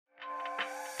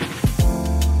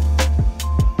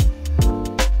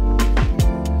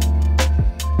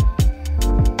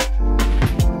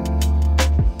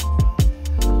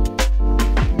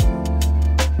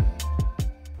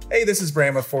this is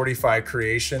Bram of 45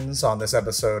 Creations. On this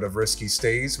episode of Risky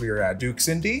Stays, we are at Duke's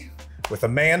Indy with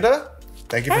Amanda.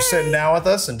 Thank you for sitting down with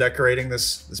us and decorating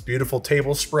this beautiful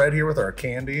table spread here with our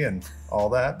candy and all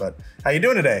that. But how you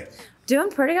doing today?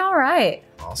 Doing pretty all right.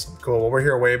 Awesome, cool. Well, we're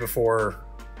here way before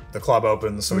the club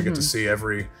opens, so we get to see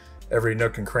every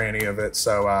nook and cranny of it.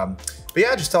 So, but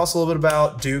yeah, just tell us a little bit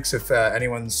about Duke's if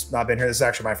anyone's not been here. This is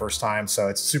actually my first time, so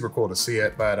it's super cool to see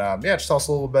it. But yeah, just tell us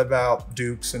a little bit about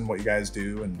Duke's and what you guys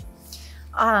do. And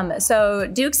so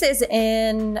Duke's is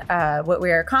in what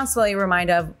we are constantly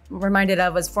reminded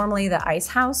of was formerly the Ice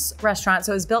House restaurant.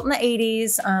 So it was built in the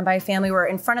 80s by a family. We're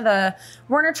in front of the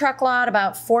Werner truck lot,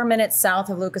 about 4 minutes south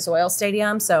of Lucas Oil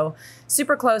Stadium. So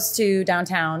super close to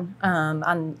downtown,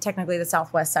 on technically the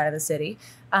southwest side of the city.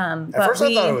 At first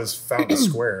I thought it was Fountain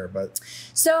Square, but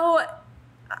so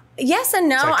yes and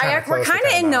no. We're kind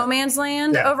of in no man's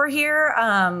land over here.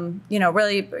 You know,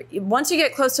 really, once you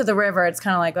get close to the river, it's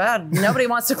kind of like, well, nobody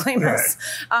wants to claim us.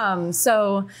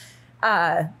 So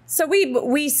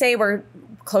we say we're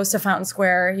close to Fountain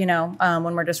Square. You know,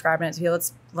 when we're describing it to people,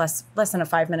 it's less than a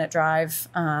 5-minute drive.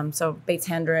 So Bates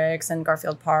Hendricks and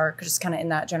Garfield Park, just kind of in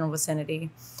that general vicinity.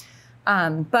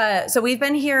 But so we've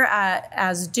been here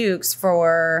as Duke's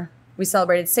we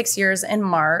celebrated 6 years in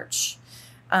March.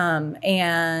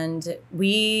 And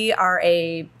we are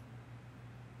a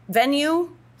venue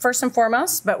first and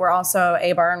foremost, but we're also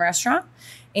a bar and restaurant.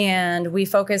 And we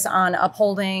focus on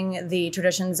upholding the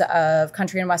traditions of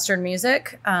country and Western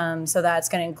music. So that's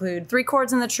going to include 3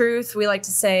 chords and the truth. We like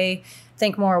to say,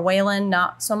 think more Waylon,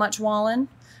 not so much Wallin.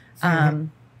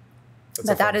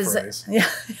 But that is phrase.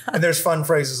 And there's fun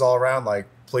phrases all around, like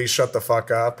 "please shut the fuck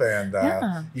up," and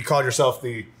you called yourself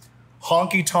the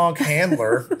Honky Tonk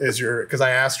handler. Because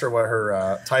I asked her what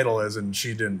her title is and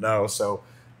she didn't know, so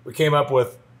we came up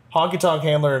with Honky Tonk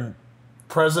handler and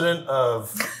president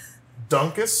of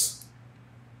Dunkus.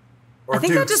 I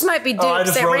think that just might be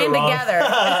Dukes. They ran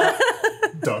together.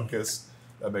 Dunkus.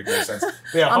 That makes no sense.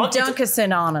 Yeah, I'm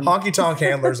Dunkusin on him. Honky Tonk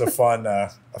handler's a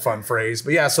fun phrase.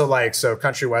 But yeah, so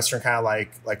country western, kind of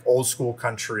like old school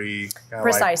country.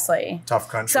 Precisely. Like tough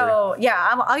country. So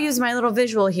yeah, I'll use my little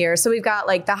visual here. So we've got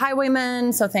like the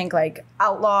Highwaymen. So think like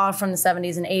outlaw from the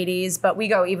 70s and 80s, but we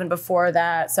go even before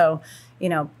that. So, you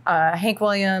know, Hank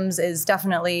Williams is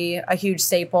definitely a huge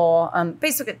staple.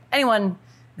 Basically anyone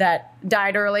that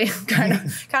died early kind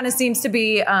of seems to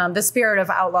be the spirit of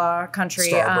outlaw country.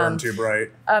 Star burned too bright.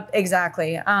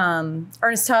 Exactly.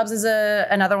 Ernest Tubbs is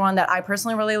another one that I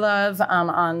personally really love.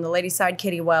 On the ladies' side,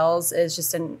 Kitty Wells is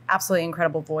just an absolutely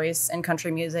incredible voice in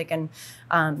country music, and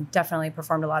definitely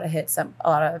performed a lot of hits that a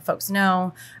lot of folks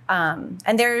know.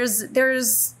 And there's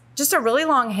just a really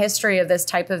long history of this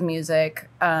type of music,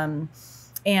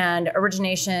 and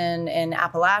origination in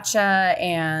Appalachia,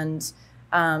 and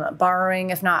borrowing,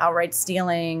 if not outright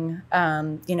stealing,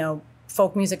 you know,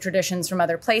 folk music traditions from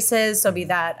other places. So be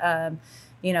that,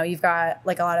 you know, you've got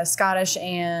like a lot of Scottish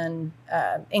and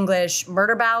English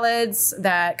murder ballads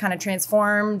that kind of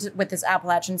transformed with this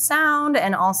Appalachian sound,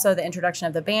 and also the introduction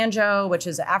of the banjo, which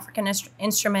is an African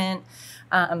instrument.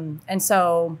 And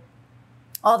so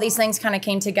all these things kind of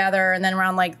came together, and then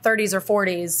around like 30s or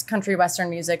 40s, country Western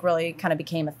music really kind of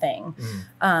became a thing.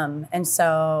 And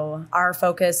so our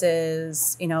focus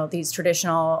is, you know, these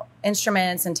traditional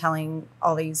instruments and telling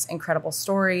all these incredible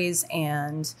stories.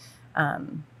 And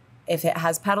if it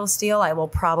has pedal steel, I will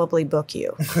probably book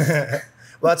you.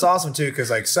 Well, that's awesome too, because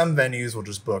like some venues will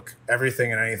just book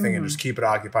everything and anything and just keep it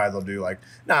occupied. They'll do like,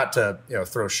 not to, you know,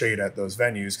 throw shade at those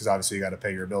venues, because obviously you got to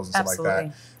pay your bills and stuff like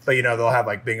that. But you know, they'll have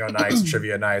like bingo nights,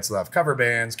 trivia nights. They'll have cover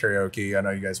bands, karaoke. I know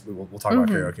you guys. We'll talk about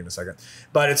karaoke in a second.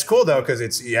 But it's cool though,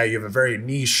 because you have a very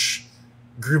niche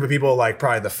group of people. Like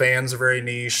probably the fans are very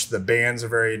niche, the bands are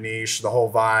very niche, the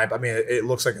whole vibe. I mean, it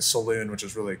looks like a saloon, which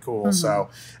is really cool. So,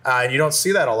 and you don't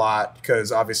see that a lot,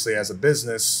 because obviously as a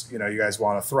business, you know, you guys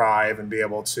want to thrive and be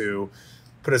able to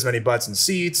put as many butts in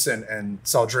seats and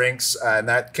sell drinks. And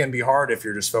that can be hard if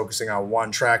you're just focusing on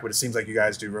one track, but it seems like you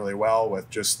guys do really well with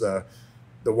just the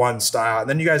one style. And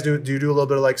then you guys do a little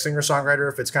bit of like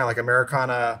singer-songwriter, if it's kind of like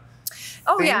Americana.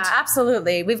 Oh yeah,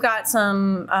 absolutely. We've got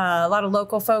a lot of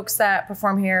local folks that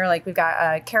perform here. Like we've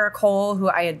got Kara Cole, who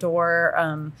I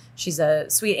adore. She's a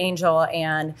sweet angel,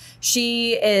 and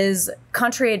she is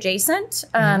country adjacent.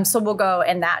 So we'll go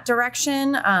in that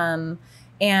direction.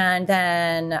 And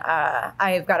then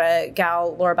I've got a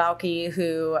gal, Laura Balke,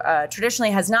 who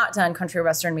traditionally has not done country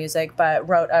Western music, but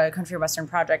wrote a country Western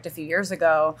project a few years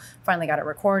ago, finally got it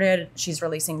recorded. She's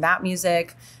releasing that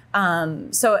music.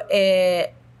 So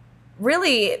it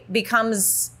really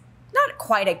becomes not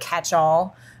quite a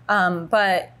catch-all,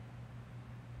 but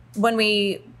when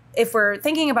we if we're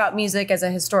thinking about music as a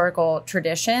historical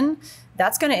tradition,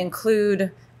 that's going to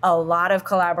include a lot of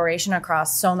collaboration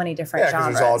across so many different genres. Yeah,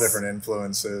 because there's all different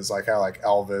influences, like how like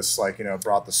Elvis, like, you know,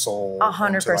 brought the soul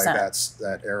 100%. into like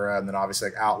that era, and then obviously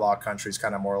like outlaw country's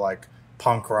kind of more like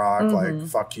punk rock, like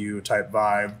fuck you type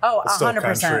vibe. Oh, but still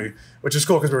 100%. country, which is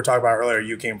cool because we were talking about earlier.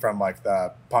 You came from like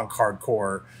the punk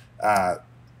hardcore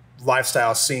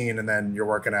lifestyle scene, and then you're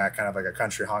working at kind of like a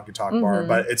country honky tonk bar.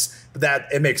 But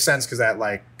it makes sense because that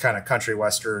like kind of country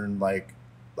western, like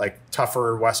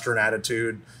tougher western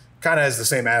attitude kind of has the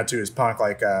same attitude as punk.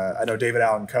 Like I know David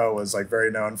Allan Coe was like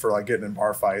very known for like getting in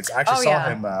bar fights. I actually saw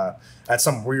him at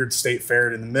some weird state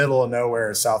fair in the middle of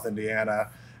nowhere, South Indiana.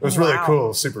 It was really cool. It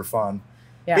was super fun.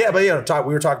 Yeah, but you know,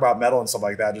 we were talking about metal and stuff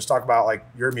like that. Just talk about like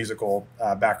your musical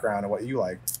background and what you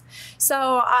like.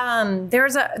 So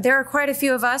there are quite a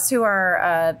few of us who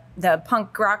are the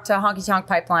punk rock to honky tonk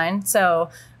pipeline.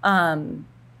 So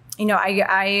you know,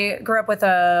 I grew up with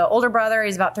an older brother.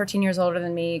 He's about 13 years older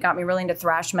than me. Got me really into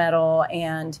thrash metal,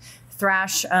 and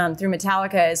thrash through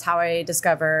Metallica is how I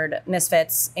discovered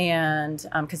Misfits, and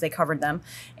because they covered them,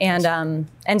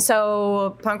 and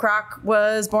so punk rock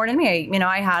was born in me. You know,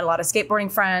 I had a lot of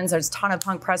skateboarding friends. There's a ton of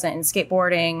punk present in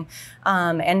skateboarding,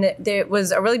 and it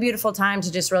was a really beautiful time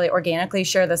to just really organically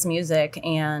share this music.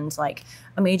 And like,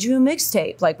 I made you a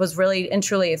mixtape, like, was really and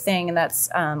truly a thing, and that's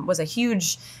was a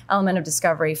huge element of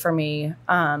discovery for me.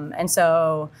 And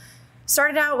so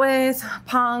started out with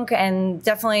punk, and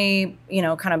definitely, you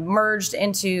know, kind of merged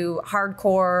into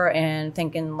hardcore and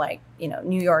thinking like, you know,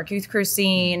 New York youth crew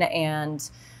scene, and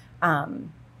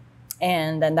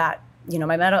then that, you know,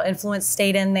 my metal influence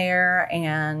stayed in there,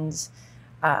 and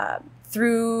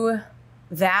through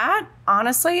that,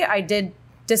 honestly, I did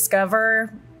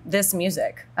discover this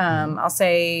music. I'll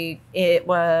say it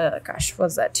was, gosh,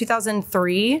 was that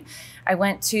 2003? I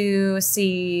went to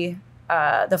see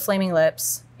the Flaming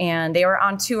Lips, and they were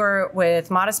on tour with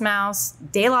Modest Mouse,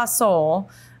 De La Soul,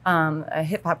 a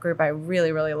hip hop group I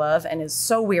really, really love, and it's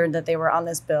so weird that they were on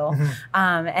this bill.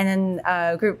 And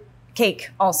then group Cake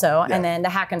also, and then the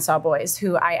Hack and Saw Boys,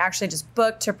 who I actually just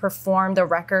booked to perform the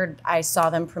record I saw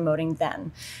them promoting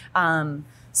then.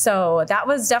 So that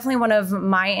was definitely one of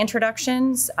my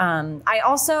introductions. I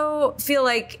also feel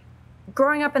like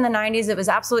growing up in the 90s, it was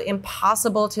absolutely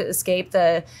impossible to escape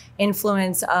the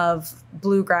influence of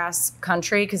bluegrass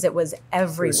country because it was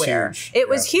everywhere. It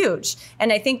was huge.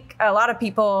 And I think a lot of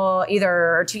people either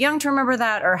are too young to remember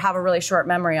that or have a really short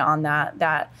memory on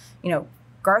that, you know,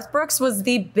 Garth Brooks was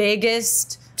the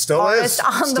biggest artist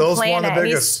on the planet, and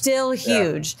he's still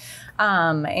huge.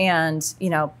 And, you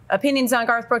know, opinions on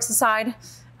Garth Brooks aside,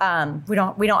 we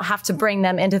don't have to bring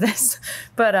them into this.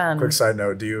 But quick side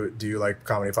note, do you like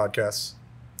comedy podcasts?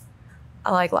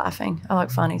 I like laughing. I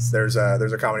like funnies. There's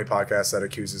a comedy podcast that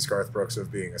accuses Garth Brooks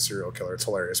of being a serial killer. It's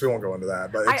hilarious. We won't go into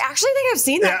that, but I actually think I've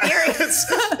seen that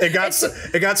theory.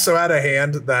 It got so out of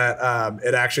hand that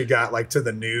it actually got like to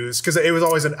the news, because it was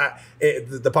always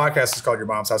the podcast is called Your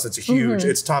Mom's House. It's a huge.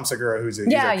 It's Tom Segura, who's a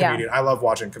comedian. I love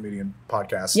watching comedian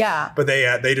podcasts. Yeah, but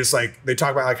they just like, they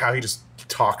talk about like how he just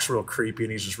talks real creepy,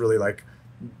 and he's just really like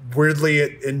weirdly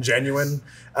ingenuine.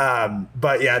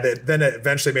 But yeah, then it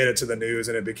eventually made it to the news,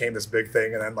 and it became this big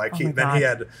thing. And then like he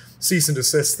had cease and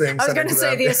desist things. I was going to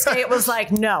say the estate was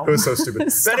like, no. It was so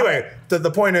stupid. But anyway,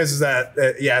 the point is that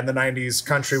in the 90s,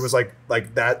 country was like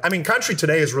that. I mean, country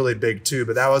today is really big too,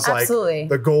 but that was like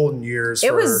the golden years.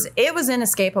 It was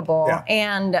inescapable. Yeah.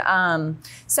 And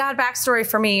sad backstory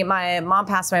for me, my mom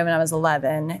passed away when I was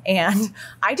 11, and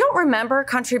I don't remember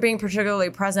country being particularly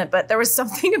present, but there was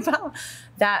something about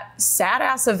that sad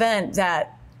ass event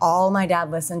that all my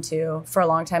dad listened to for a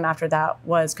long time after that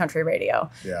was country radio.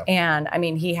 Yeah. And I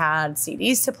mean, he had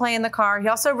CDs to play in the car. He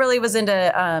also really was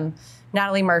into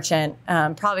Natalie Merchant,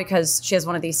 probably because she has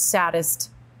one of the saddest,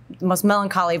 most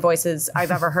melancholy voices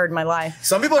I've ever heard in my life.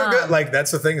 Some people are good. Like,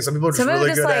 that's the thing. Some people are just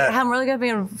really good at I'm really good at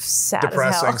being sad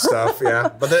depressing as hell. Stuff. Yeah.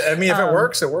 But I mean, if it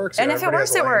works, it works. And if it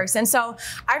works, it works. And so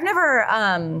I've never,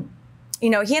 you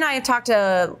know, he and I have talked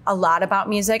a lot about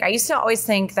music. I used to always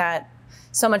think that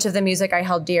so much of the music I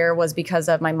held dear was because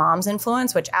of my mom's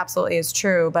influence, which absolutely is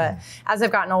true. But as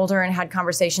I've gotten older and had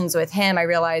conversations with him, I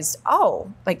realized,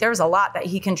 like there was a lot that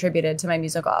he contributed to my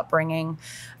musical upbringing.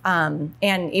 And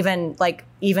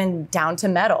even down to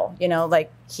metal, you know,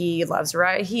 like he loves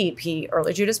Uriah Heep,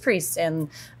 early Judas Priest, and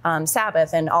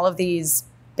Sabbath, and all of these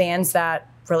bands that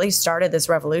really started this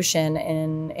revolution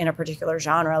in a particular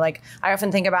genre. Like, I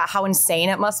often think about how insane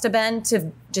it must have been to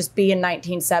just be in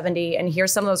 1970 and hear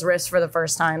some of those riffs for the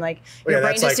first time. Like, your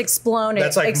brain just exploding.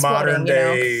 That's like modern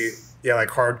day yeah, like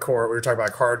hardcore. We were talking about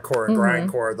like hardcore and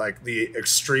grindcore. Like the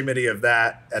extremity of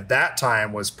that at that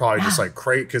time was probably just like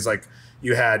great because like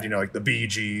you had, you know, like the Bee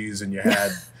Gees and you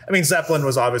had, I mean, Zeppelin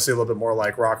was obviously a little bit more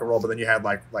like rock and roll, but then you had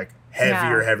like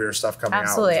heavier stuff coming out.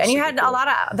 Absolutely. And you had a lot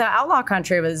of the outlaw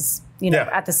country was, you know,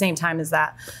 at the same time as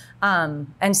that.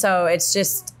 And so it's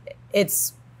just,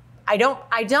 I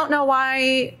don't know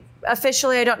why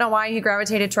officially, I don't know why he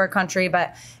gravitated toward country,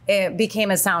 but it became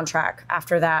a soundtrack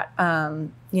after that.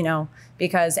 You know,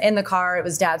 because in the car it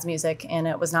was Dad's music and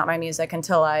it was not my music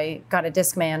until I got a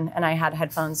Discman and I had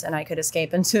headphones and I could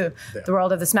escape into the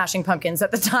world of the Smashing Pumpkins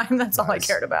at the time. That's all I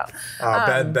cared about.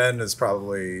 Ben is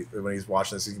probably, when he's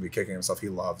watching this, he's gonna be kicking himself. He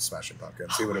loves Smashing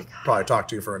Pumpkins. He would have probably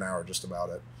talked to you for an hour just about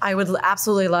it. I would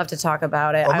absolutely love to talk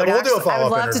about it. We'll do a follow-up I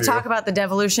would love interview. to talk about the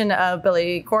devolution of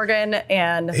Billy Corgan,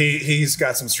 and he's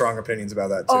got some strong opinions about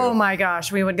that too. Oh my gosh,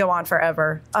 we would go on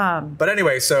forever. But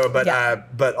anyway,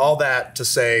 but all that to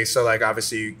say, so like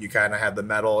obviously you kind of had the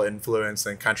metal influence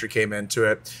and country came into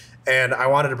it. And I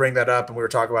wanted to bring that up, and we were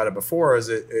talking about it before, is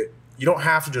you don't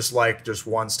have to just like just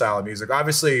one style of music.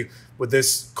 Obviously with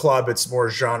this club, it's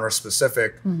more genre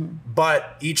specific,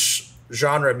 but each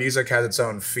genre of music has its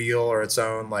own feel or its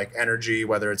own like energy,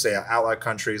 whether it's outlaw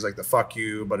countries like the fuck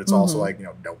you, but it's also like, you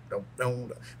know, don't.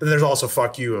 But then there's also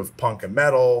fuck you of punk and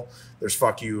metal. There's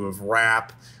fuck you of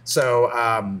rap.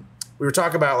 So, we were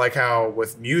talking about like how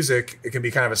with music, it can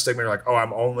be kind of a stigma. You're like, oh,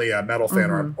 I'm only a metal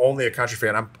fan or I'm only a country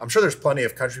fan. I'm sure there's plenty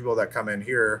of country people that come in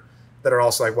here that are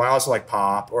also like, well, I also like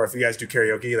pop. Or if you guys do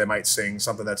karaoke, they might sing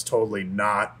something that's totally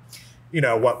not, you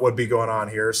know, what would be going on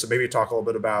here. So maybe talk a little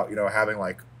bit about, you know, having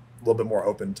like a little bit more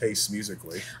open tastes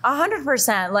musically.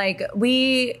 100%. Like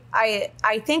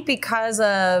I think because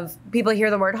of people hear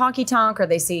the word honky tonk or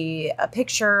they see a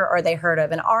picture or they heard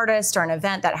of an artist or an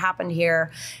event that happened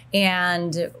here,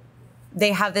 and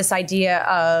they have this idea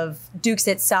of Dukes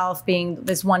itself being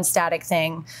this one static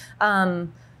thing.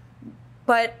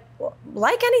 But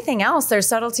like anything else, there's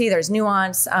subtlety, there's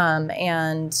nuance,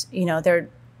 and you know, there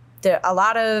a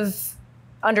lot of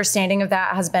understanding of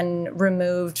that has been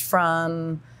removed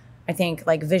from, I think,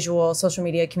 like visual social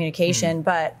media communication.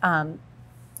 But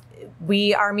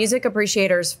we are music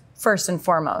appreciators first and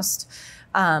foremost.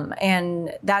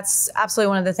 And that's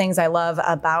absolutely one of the things I love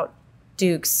about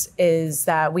Dukes is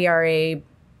that we are a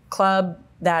club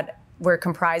that we're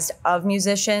comprised of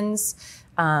musicians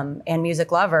and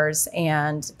music lovers,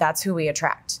 and that's who we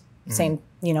attract. Same,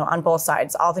 you know, on both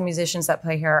sides. All the musicians that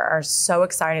play here are so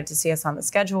excited to see us on the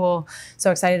schedule,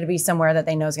 so excited to be somewhere that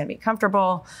they know is going to be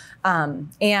comfortable.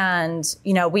 And,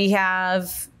 you know, we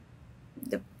have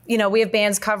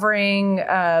bands covering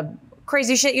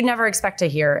crazy shit you'd never expect to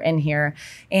hear in here,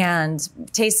 and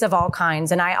tastes of all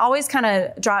kinds. And I always kind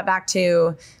of draw it back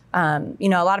to, you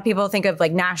know, a lot of people think of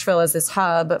like Nashville as this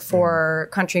hub for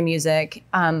country music.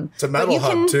 It's a metal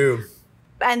hub too.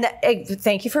 And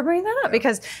thank you for bringing that up,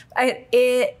 because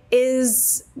it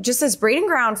is just this breeding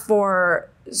ground for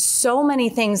so many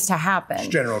things to happen.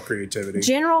 Just general creativity.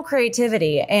 General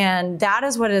creativity. And that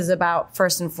is what it is about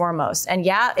first and foremost. And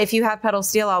yeah, if you have pedal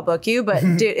steel, I'll book you. But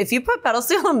dude, if you put pedal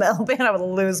steel in a metal band, I would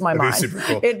lose my mind. It'd be super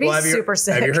cool. It'd be super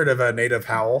sick. Have you heard of a Native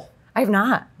Howl? I have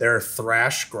not. They're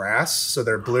thrash grass, so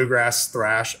they're bluegrass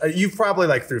thrash. You've probably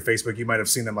like through Facebook, you might have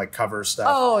seen them like cover stuff.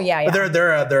 Oh yeah, yeah. But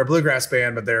they're a bluegrass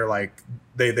band, but they're like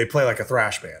they play like a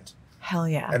thrash band. Hell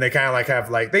yeah. And they kind of like have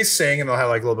like, they sing and they'll have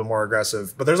like a little bit more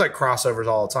aggressive, but there's like crossovers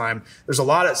all the time. There's a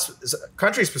lot of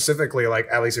country specifically, like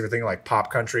at least if you're thinking like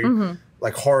pop country,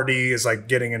 like Hardy is like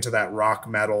getting into that rock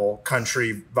metal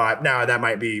country vibe. Now that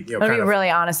might be, you know, to be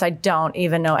really honest, I don't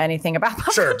even know anything about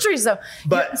pop country, so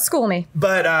school me.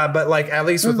 But like at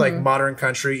least with like modern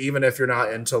country, even if you're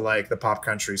not into like the pop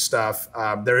country stuff,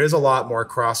 there is a lot more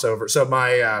crossover. So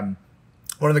my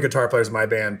one of the guitar players in my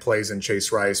band plays in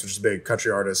Chase Rice, which is a big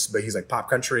country artist, but he's like pop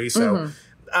country. So,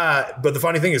 but the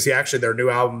funny thing is, their new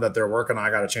album that they're working on,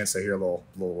 I got a chance to hear a little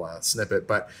snippet,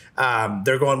 but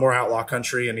they're going more outlaw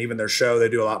country, and even their show, they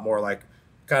do a lot more like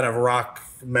kind of rock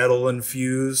metal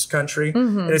infused country.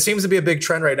 And it seems to be a big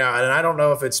trend right now. And I don't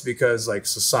know if it's because like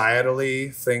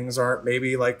societally things aren't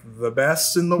maybe like the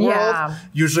best in the world.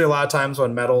 Usually a lot of times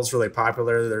when metal is really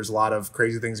popular, there's a lot of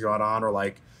crazy things going on, or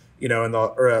like, you know, in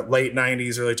the late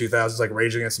 90s, early 2000s, like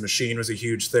Rage Against the Machine was a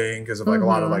huge thing because of like a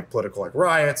lot of like political like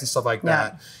riots and stuff like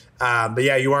that. But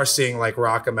yeah, you are seeing like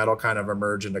rock and metal kind of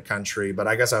emerge into country. But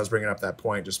I guess I was bringing up that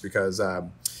point just because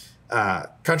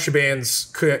country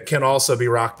bands can also be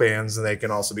rock bands, and they can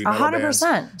also be metal 100%.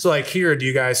 Bands. So like here, do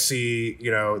you guys see,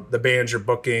 you know, the bands you're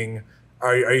booking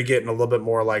are you getting a little bit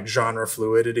more like genre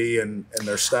fluidity in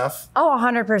their stuff? Oh,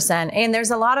 100%. And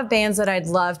there's a lot of bands that I'd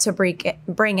love to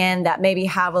bring in that maybe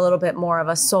have a little bit more of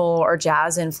a soul or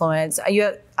jazz influence.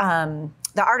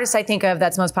 The artist I think of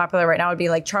that's most popular right now would be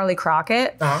like Charlie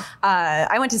Crockett.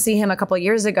 I went to see him a couple of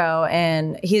years ago,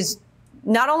 and he's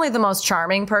not only the most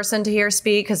charming person to hear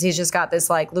speak, because he's just got this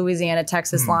like Louisiana,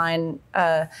 Texas line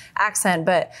accent,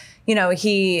 but you know,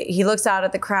 he looks out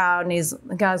at the crowd and he's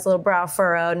got his little brow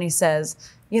furrowed and he says,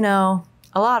 you know,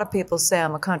 a lot of people say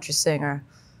I'm a country singer,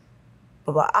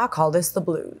 but I call this the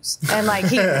blues. And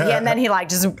like and then he like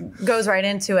just goes right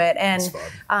into it.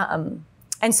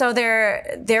 And so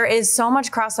there is so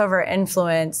much crossover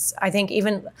influence. I think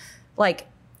even like,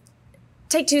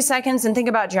 take 2 seconds and think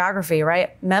about geography,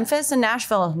 right? Memphis and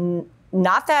Nashville,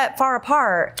 not that far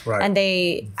apart, right. And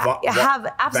they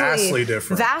have absolutely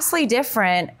vastly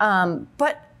different.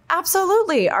 But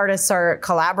absolutely, artists are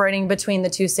collaborating between the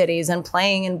two cities and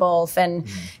playing in both,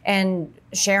 and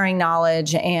sharing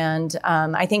knowledge. And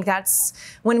I think that's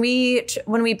when we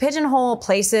pigeonhole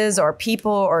places or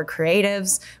people or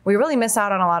creatives, we really miss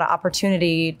out on a lot of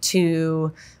opportunity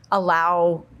to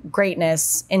allow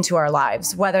greatness into our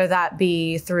lives, whether that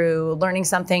be through learning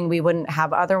something we wouldn't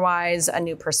have otherwise, a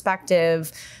new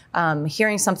perspective,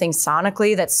 hearing something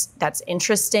sonically that's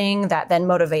interesting, that then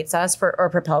motivates us or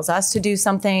propels us to do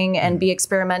something and be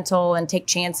experimental and take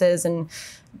chances and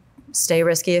stay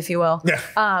risky, if you will. Yeah.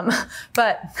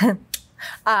 But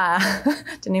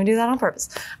didn't even do that on purpose.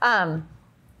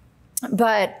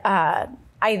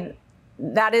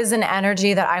 That is an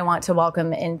energy that I want to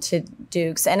welcome into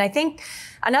Dukes. And I think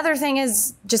another thing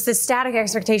is just this static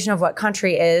expectation of what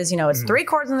country is. You know, it's 3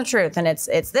 chords and the truth, and it's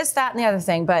this, that, and the other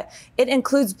thing. But it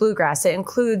includes bluegrass, it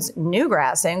includes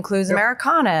newgrass, it includes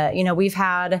Americana. You know, we've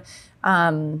had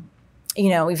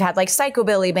like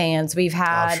psychobilly bands. We've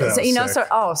had,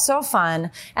 so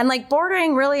fun, and like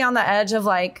bordering really on the edge of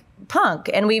like punk.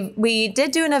 And we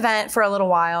did do an event for a little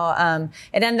while.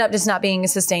 It ended up just not being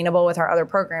sustainable with our other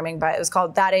programming, but it was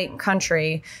called That Ain't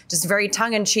Country, just very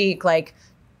tongue in cheek, like,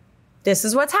 this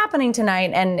is what's happening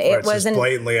tonight. And it was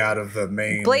blatantly out of the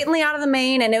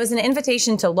main. And it was an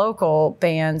invitation to local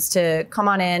bands to come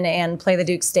on in and play the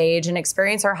Duke stage and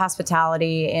experience our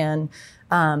hospitality and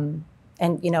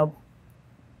you know,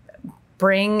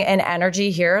 bring an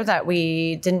energy here that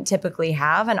we didn't typically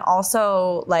have, and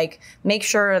also like make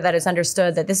sure that it's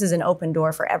understood that this is an open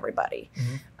door for everybody.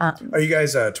 Are you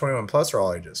guys 21 plus or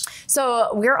all ages?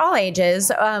 So we're all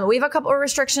ages. We have a couple of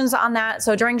restrictions on that.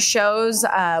 So during shows,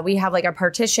 we have like a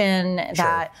partition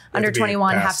that under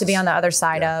 21 have to be on the other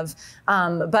side of.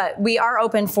 But we are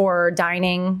open for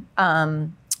dining.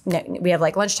 We have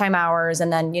like lunchtime hours,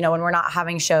 and then, you know, when we're not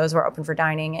having shows, we're open for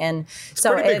dining. And it's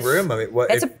a pretty big room. I mean,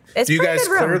 do you guys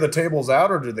clear the tables out,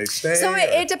 or do they stay? So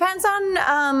it depends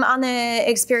on the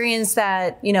experience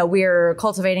that, you know, we're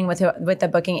cultivating with the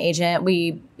booking agent.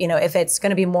 We, you know, if it's going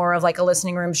to be more of like a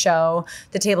listening room show,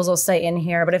 the tables will stay in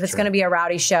here. But if it's going to be a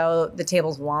rowdy show, the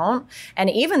tables won't. And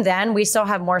even then, we still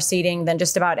have more seating than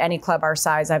just about any club our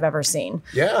size I've ever seen.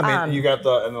 Yeah, I mean, you got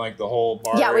the whole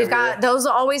bar. Yeah, we've got those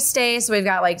always stay. So we've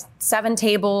got like 7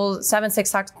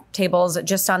 6-top tables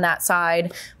just on that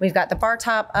side. We've got the bar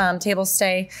top tables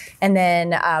stay, and then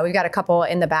we've got a couple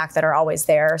in the back that are always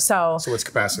there. So what's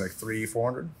capacity, like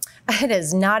 300-400? It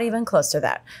is not even close to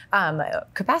that.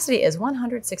 Capacity is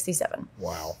 167.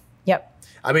 Wow. Yep.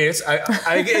 I mean,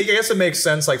 I guess it makes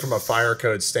sense, like from a fire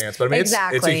code stance, but I mean,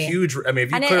 it's a huge. I mean,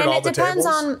 if you cleared all the tables,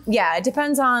 it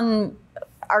depends on.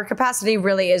 Our capacity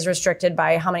really is restricted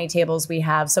by how many tables we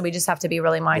have, so we just have to be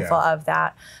really mindful of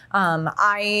that.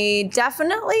 I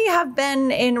definitely have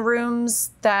been in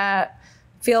rooms that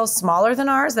feel smaller than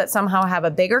ours that somehow have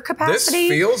a bigger capacity.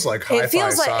 This feels like it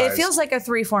feels like a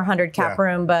 300-400 cap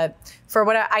room, but for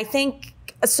what I think,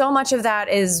 so much of that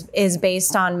is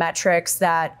based on metrics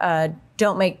that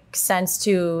don't make sense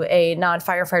to a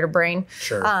non-firefighter brain.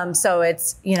 Sure. So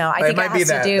it's, you know, I think it has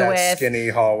to do with skinny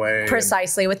hallway.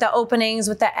 Precisely, with the openings,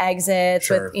 with the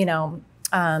exits, with, you know,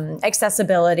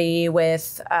 accessibility,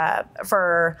 with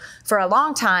for a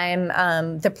long time,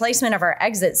 the placement of our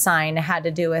exit sign had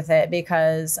to do with it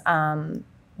because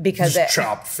it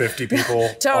chopped 50 people.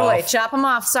 Totally off. Chop them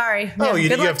off. Sorry. Oh, you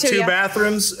have 2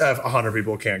 bathrooms. 100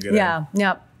 people can't get in. Yeah.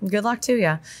 Yep. Good luck to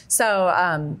you.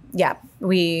 So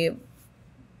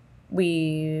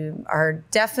we are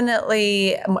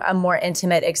definitely a more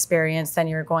intimate experience than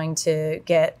you're going to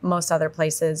get most other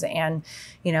places. And,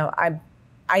 you know,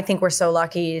 I think we're so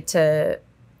lucky to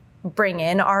bring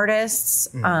in artists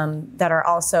that are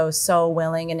also so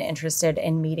willing and interested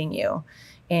in meeting you.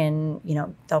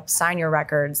 they'll sign your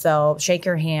records, they'll shake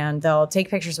your hand, they'll take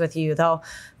pictures with you, they'll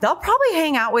probably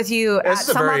hang out with you at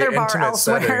some other bar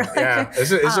elsewhere. Yeah,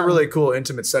 it's a really cool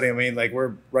intimate setting. I mean, like,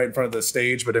 we're right in front of the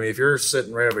stage, but I mean, if you're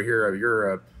sitting right over here,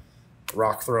 you're a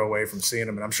rock throw away from seeing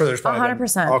them. And I'm sure there's probably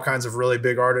 100%. all kinds of really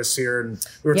big artists here. And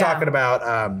we were talking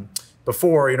about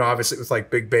before, obviously with like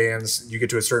big bands, you get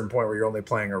to a certain point where you're only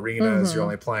playing arenas, you're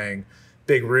only playing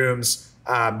big rooms.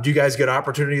 Do you guys get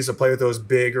opportunities to play with those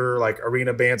bigger like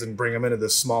arena bands and bring them into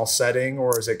this small setting,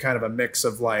 or is it kind of a mix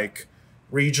of like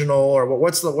regional, or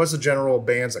what's the general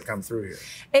bands that come through here?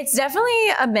 It's definitely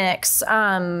a mix.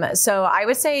 So I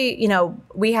would say,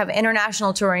 we have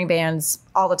international touring bands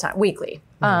all the time, weekly.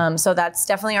 So that's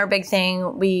definitely our big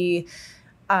thing.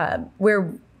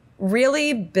 We're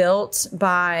really built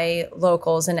by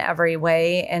locals in every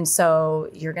way. And so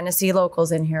you're going to see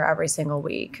locals in here every single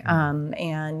week,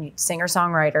 and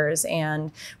singer-songwriters.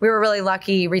 And we were really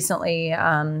lucky recently,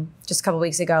 just a couple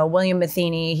weeks ago, William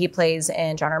Matheny, he plays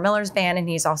in John R. Miller's band, and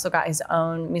he's also got his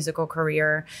own musical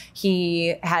career.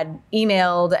 He had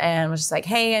emailed and was just like,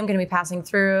 hey, I'm going to be passing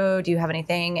through. Do you have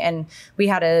anything? And we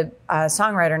had a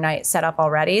songwriter night set up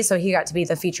already. So he got to be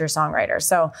the feature songwriter.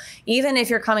 So even if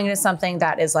you're coming to something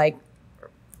that is like,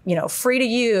 free to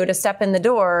you to step in the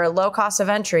door, low cost of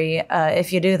entry.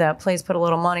 If you do that, please put a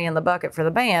little money in the bucket for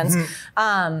the bands.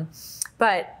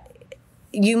 But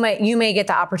you may get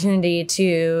the opportunity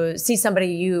to see somebody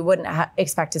you wouldn't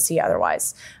expect to see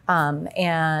otherwise.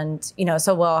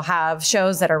 So we'll have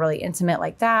shows that are really intimate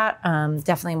like that.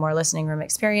 Definitely more listening room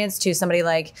experience to somebody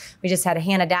like, we just had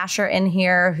Hannah Dasher in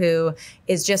here, who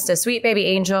is just a sweet baby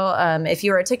angel. If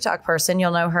you're a TikTok person,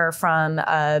 you'll know her from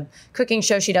a cooking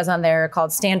show she does on there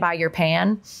called Stand By Your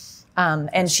Pan.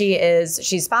 And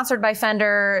she's sponsored by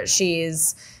Fender.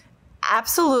 She's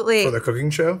absolutely... For the cooking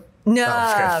show?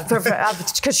 No,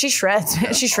 because she shreds.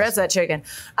 She shreds that chicken.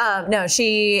 No,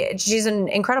 she's an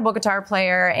incredible guitar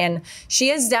player, and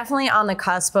she is definitely on the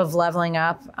cusp of leveling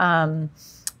up. And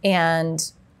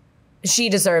she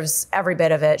deserves every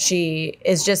bit of it. She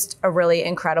is just a really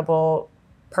incredible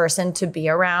person to be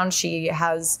around. She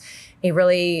has a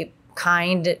really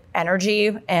kind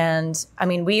energy. And I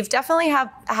mean, we've definitely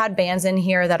had bands in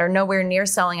here that are nowhere near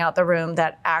selling out the room,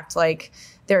 that act like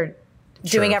they're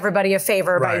doing everybody a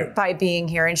favor by being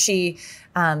here. And she,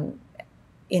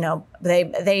 we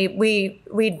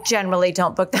generally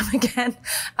don't book them again.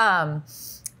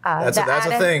 That's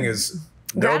a thing, is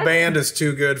no band is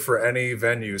too good for any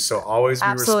venue. So always be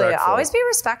respectful. Always be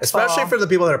respectful. Especially for the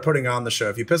people that are putting on the show.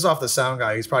 If you piss off the sound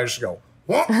guy, he's probably just go,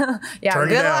 yeah,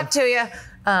 good luck to you.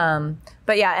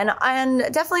 But yeah,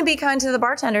 and definitely be kind to the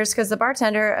bartenders, because the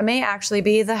bartender may actually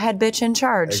be the head bitch in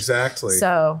charge. Exactly.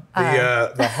 So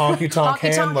the Honky Tonk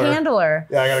handler.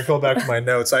 Yeah, I got to go back to my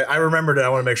notes. I remembered it. I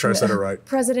want to make sure I said it right.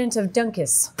 President of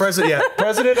Dunkus.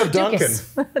 President of Duncan.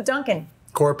 Duncan.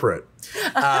 Corporate.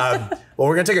 Well,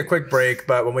 we're going to take a quick break,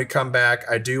 but when we come back,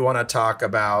 I do want to talk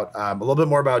about a little bit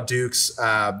more about Duke's,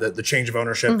 the change of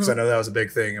ownership, because I know that was a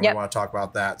big thing, and we want to talk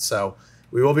about that. So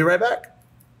we will be right back.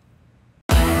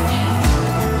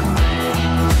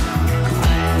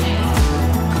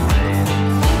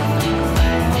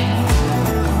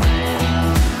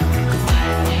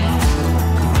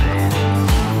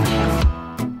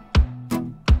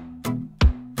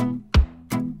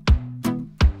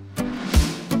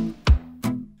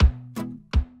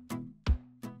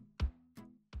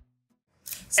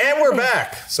 And we're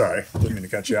back. Sorry, didn't mean to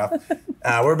cut you off.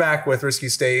 We're back with Risky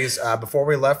Stays. Before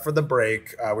we left for the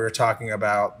break, we were talking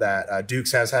about that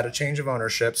Duke's has had a change of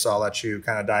ownership. So I'll let you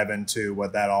kind of dive into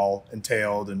what that all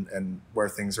entailed and where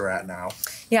things are at now.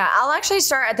 Yeah, I'll actually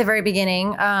start at the very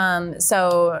beginning.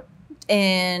 So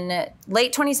in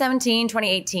late 2017,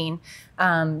 2018,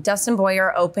 Dustin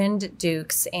Boyer opened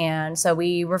Duke's, and so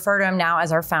we refer to him now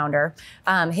as our founder.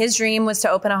 His dream was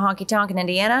to open a honky tonk in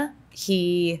Indiana.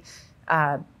 He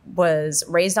was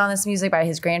raised on this music by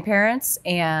his grandparents,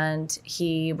 and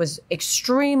he was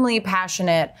extremely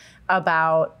passionate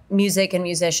about music and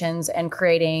musicians and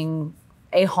creating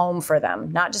a home for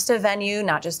them. Not just a venue,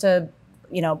 not just a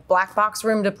black box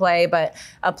room to play, but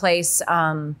a place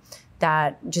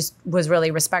that just was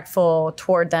really respectful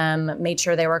toward them, made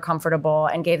sure they were comfortable,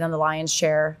 and gave them the lion's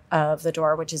share of the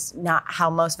door, which is not how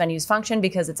most venues function,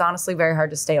 because it's honestly very hard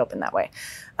to stay open that way.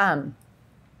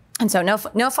 And so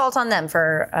no fault on them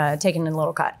for taking a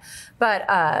little cut.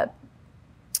 But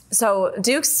so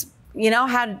Duke's,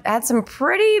 had some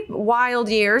pretty wild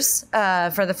years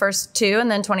for the first two, and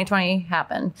then 2020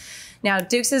 happened. Now,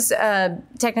 Duke's is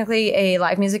technically a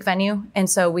live music venue, and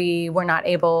so we were not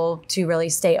able to really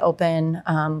stay open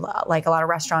like a lot of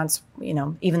restaurants, you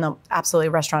know, even though absolutely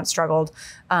restaurants struggled.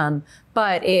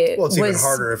 But it well, it's was even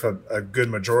harder if a good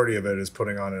majority of it is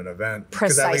putting on an event. Precisely.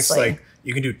 Because at least like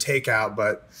you can do takeout,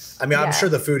 but I mean, I'm sure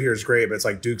the food here is great, but it's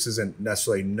like Duke's isn't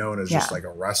necessarily known as just like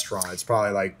a restaurant. It's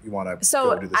probably like you want to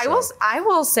go do the show. I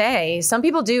will say some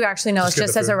people do actually know it's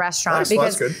just as a restaurant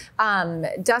because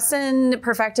Dustin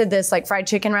perfected this like fried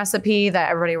chicken recipe that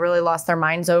everybody really lost their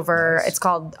minds over. Nice. It's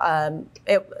called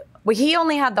he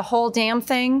only had the whole damn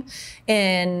thing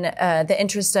in the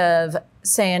interest of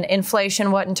saying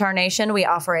inflation, what in tarnation, we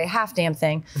offer a half damn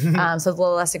thing. So it's a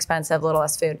little less expensive, a little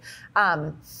less food.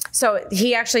 So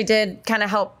he actually did kind of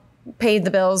help pay the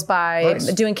bills by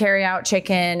doing carry out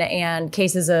chicken and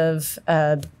cases of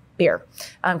beer.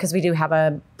 Because we do have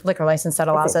a liquor license that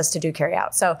allows us to do carry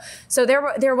out. So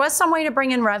there was some way to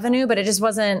bring in revenue, but it just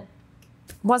wasn't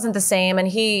the same. And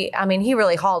he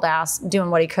really hauled ass doing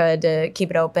what he could to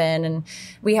keep it open. And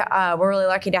we're really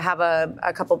lucky to have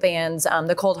a couple bands,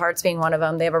 the Cold Hearts being one of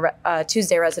them. They have a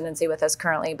Tuesday residency with us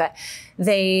currently, but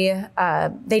they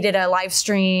did a live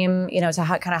stream, you know, to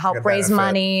kind of help raise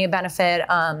money, benefit.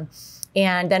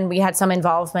 And then we had some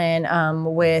involvement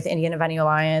with Indiana Venue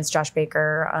Alliance, Josh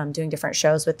Baker, doing different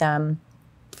shows with them.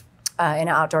 In an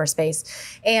outdoor space.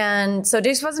 And so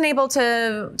Duke's wasn't able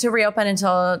to reopen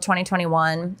until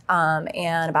 2021.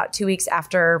 And about 2 weeks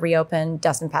after reopened,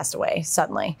 Dustin passed away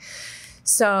suddenly.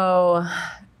 So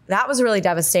that was really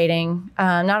devastating,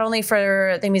 not only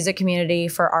for the music community,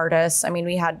 for artists. I mean,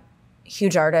 we had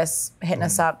huge artists hitting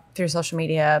us up through social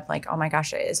media, like, oh my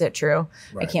gosh, is it true?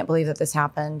 I can't believe that this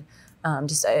happened.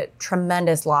 Just a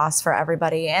tremendous loss for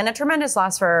everybody and a tremendous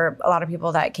loss for a lot of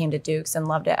people that came to Duke's and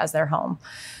loved it as their home.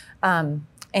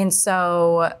 And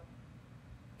so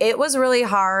it was really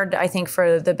hard, I think,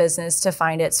 for the business to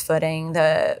find its footing.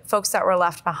 The folks that were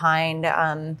left behind,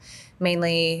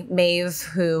 mainly Maeve,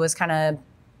 who was kind of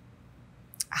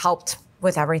helped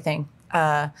with everything.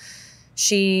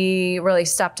 She really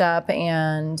stepped up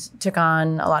and took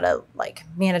on a lot of like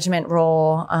management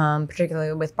role,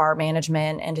 particularly with bar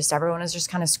management, and just everyone was just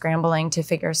kind of scrambling to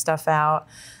figure stuff out.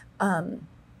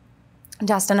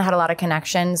 Dustin had a lot of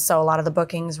connections, so a lot of the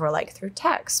bookings were like through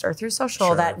text or through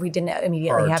social that we didn't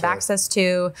immediately have access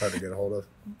to. Hard to get a hold of.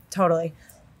 Totally.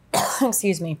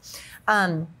 Excuse me.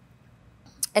 And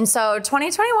so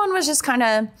 2021 was just kind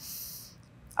of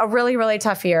a really, really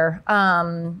tough year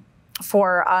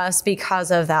for us because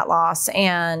of that loss.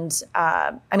 And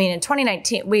I mean, in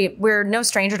 2019, we're no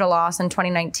stranger to loss. In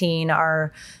 2019,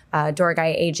 our door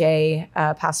guy,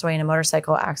 AJ, passed away in a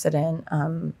motorcycle accident.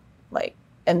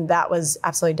 And that was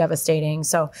absolutely devastating.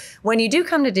 So when you do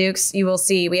come to Duke's, you will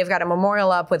see we have got a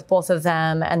memorial up with both of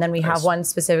them. And then we have one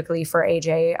specifically for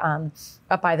AJ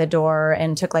up by the door,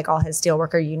 and took like all his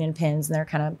steelworker union pins and they're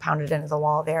kind of pounded into the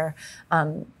wall there.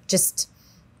 Just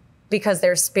because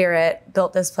their spirit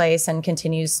built this place and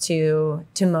continues to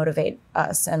motivate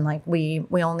us. And like we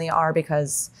only are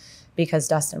because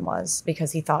Dustin was,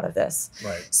 because he thought of this.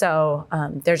 Right. So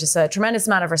there's just a tremendous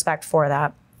amount of respect for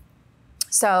that.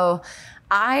 So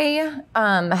I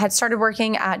had started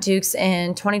working at Duke's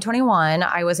in 2021.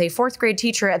 I was a 4th grade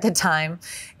teacher at the time,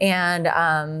 and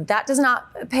that does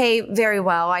not pay very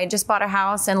well. I just bought a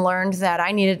house and learned that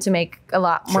I needed to make a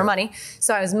lot more money.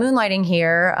 So I was moonlighting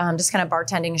here, just kind of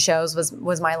bartending shows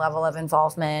was my level of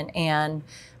involvement. And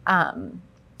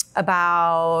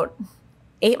about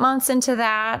 8 months into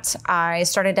that, I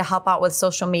started to help out with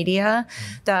social media.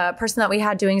 The person that we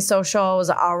had doing social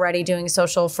was already doing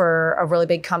social for a really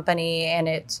big company, and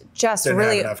it just Didn't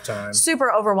really have enough time.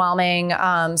 Super overwhelming.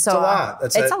 So it's a lot.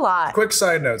 It's a lot. Quick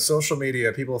side note: social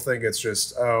media. People think it's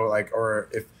just or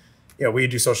if we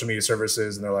do social media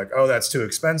services, and they're like, oh, that's too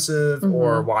expensive,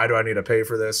 or why do I need to pay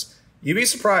for this? You'd be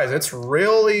surprised. It's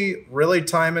really, really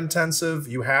time intensive.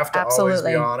 You have to always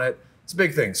be on it. It's a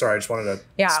big thing. Sorry, I just wanted to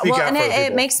speak out and for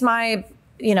it makes my,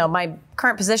 my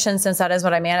current position, since that is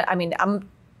what I'm I'm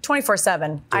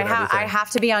 24/7. I have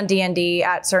to be on D&D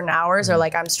at certain hours, or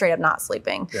like I'm straight up not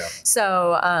sleeping. Yeah.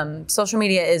 So social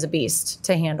media is a beast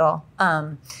to handle.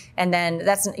 And then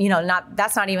that's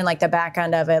not even like the back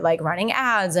end of it, like running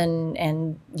ads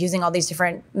and using all these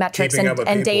different metrics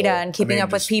and data and keeping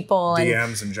up with people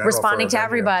DMs and responding to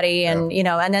everybody. And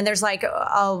and then there's like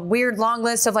a weird long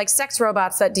list of like sex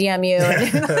robots that DM you.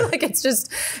 And, like it's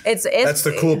that's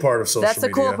the cool part of social media. That's the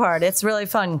cool part. It's really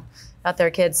fun out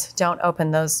there, kids. Don't open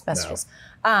those messages.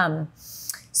 No.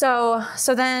 So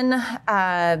then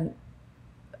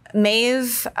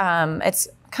Maeve, it's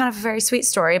kind of a very sweet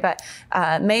story, but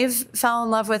Maeve fell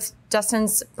in love with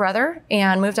Dustin's brother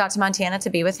and moved out to Montana to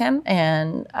be with him,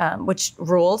 and which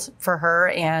ruled for her.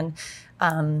 And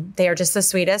they are just the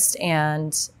sweetest,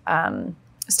 and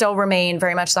still remain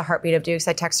very much the heartbeat of Dukes.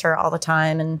 I text her all the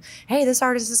time and, hey, this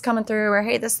artist is coming through, or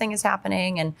hey, this thing is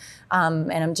happening. And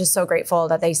I'm just so grateful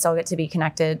that they still get to be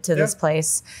connected to this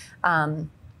place.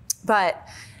 But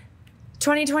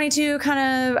 2022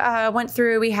 kind of went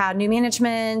through, we had new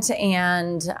management,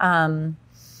 and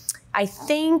I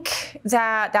think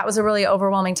that was a really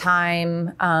overwhelming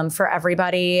time for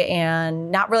everybody,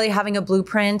 and not really having a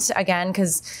blueprint again,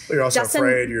 because you're also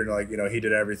afraid. You're like, he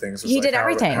did everything. So he did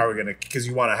everything. How are we going to? Because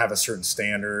you want to have a certain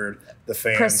standard. The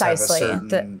fans Precisely. have a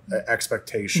certain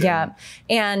expectation. Yeah,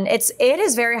 and it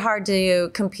is very hard to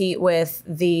compete with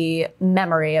the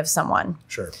memory of someone.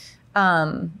 Sure.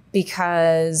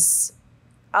 Because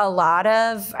a lot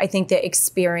of, I think, the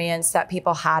experience that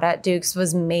people had at Dukes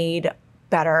was made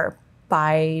better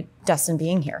by Dustin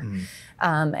being here.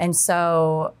 And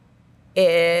so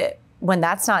when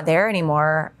that's not there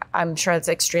anymore, I'm sure it's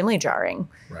extremely jarring.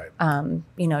 Right.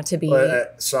 To be.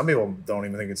 But some people don't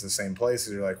even think it's the same place.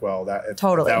 You're like, well,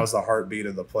 totally. That was the heartbeat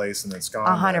of the place, and it's gone.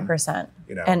 100%.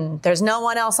 And there's no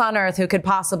one else on earth who could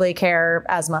possibly care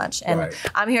as much. And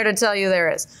I'm here to tell you there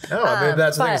is. No, I mean,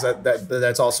 that's the thing, is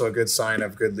that's also a good sign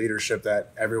of good leadership,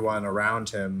 that everyone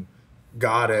around him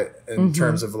got it in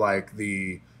terms of like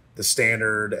the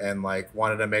standard, and like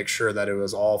wanted to make sure that it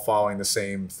was all following the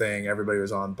same thing. Everybody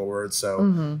was on board.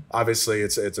 So obviously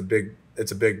it's a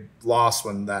big loss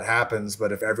when that happens.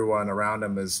 But if everyone around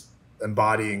him is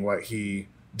embodying what he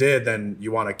did, then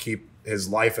you want to keep his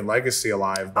life and legacy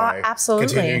alive by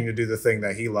continuing to do the thing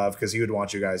that he loved, because he would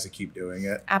want you guys to keep doing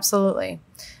it. Absolutely.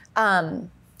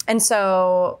 And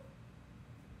so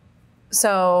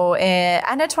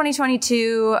end of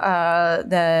 2022,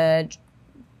 the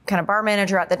kind of bar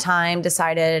manager at the time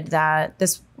decided that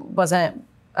this wasn't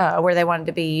where they wanted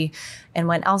to be, and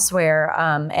went elsewhere.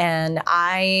 And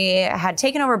I had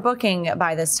taken over booking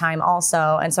by this time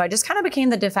also. And so I just kind of became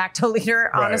the de facto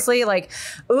leader, honestly. Like,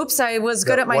 oops, I was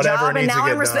good at my job, and now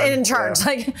I'm in charge.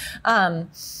 Yeah.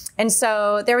 And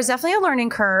so there was definitely a learning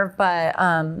curve, but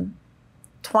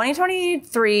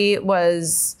 2023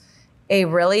 was a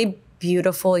really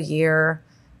beautiful year,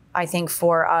 I think,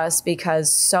 for us,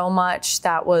 because so much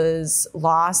that was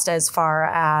lost as far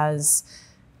as,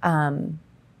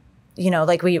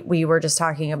 like we were just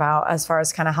talking about, as far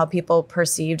as kind of how people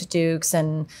perceived Dukes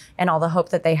and all the hope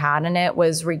that they had in it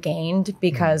was regained,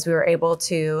 because we were able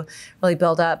to really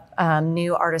build up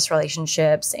new artist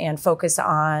relationships and focus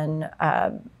on,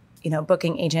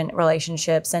 booking agent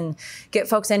relationships, and get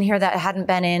folks in here that hadn't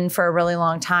been in for a really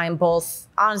long time, both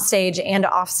on stage and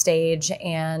off stage.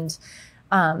 And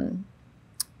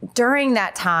during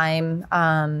that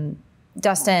time,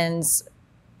 Dustin's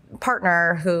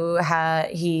partner, who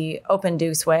he opened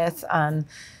Dukes with,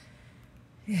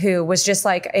 who was just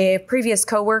like a previous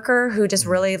coworker who just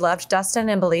really loved Dustin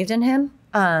and believed in him.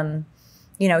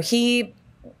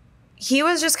 He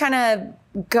was just kind of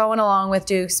going along with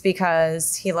Dukes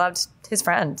because he loved his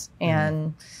friend.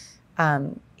 And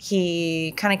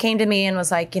he kind of came to me and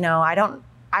was like, I don't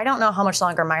know how much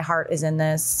longer my heart is in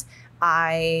this.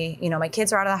 My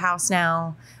kids are out of the house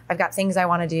now. I've got things I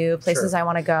want to do, places I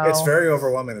want to go. It's very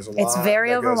overwhelming. There's a lot. It's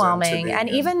very overwhelming. And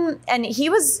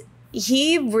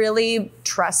he really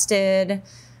trusted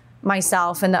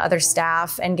myself and the other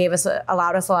staff, and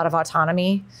allowed us a lot of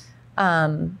autonomy.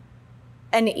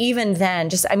 And even then,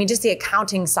 just the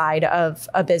accounting side of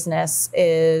a business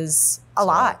is a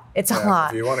lot. It's a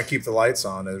lot. If you want to keep the lights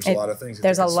on, there's a lot of things.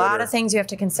 There's a lot of things you have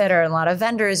to consider, and a lot of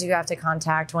vendors you have to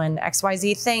contact when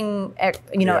XYZ thing,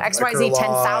 XYZ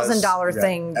 $10,000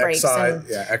 thing breaks.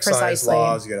 Excise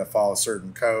laws. You got to follow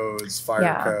certain codes,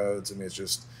 fire codes. I mean, it's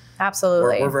just.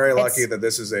 Absolutely. We're very lucky that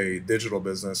this is a digital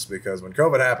business, because when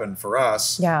COVID happened for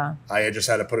us, I just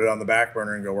had to put it on the back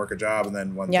burner and go work a job. And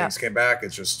then when things came back,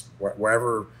 it's just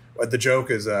wherever. The joke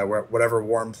is whatever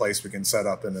warm place we can set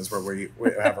up in is where we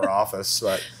have our office.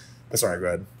 But sorry, go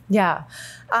ahead. Yeah.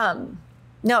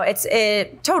 No,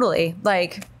 it totally,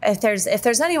 like, if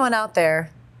there's anyone out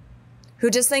there who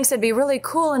just thinks it'd be really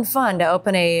cool and fun to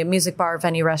open a music bar,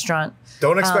 venue, restaurant,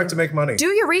 don't expect to make money. Do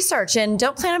your research, and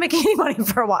don't plan on making any money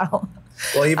for a while.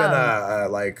 Well, even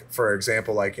like, for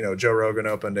example, like, Joe Rogan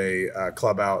opened a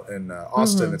club out in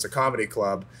Austin. It's a comedy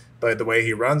club, but the way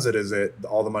he runs it is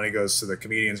all the money goes to the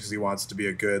comedians, because he wants it to be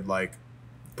a good, like,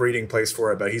 breeding place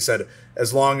for it. But he said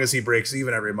as long as he breaks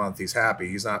even every month, he's happy.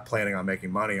 He's not planning on making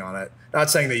money on it.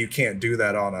 Not saying that you can't do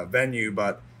that on a venue,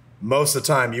 but most of the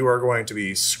time you are going to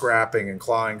be scrapping and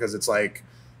clawing, because it's like,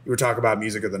 you were talking about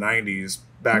music of the 90s.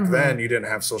 back then you didn't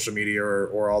have social media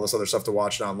or all this other stuff to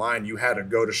watch online. You had to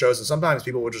go to shows, and sometimes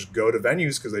people would just go to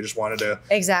venues because they just wanted to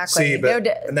see. But,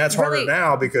 and that's harder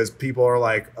now because people are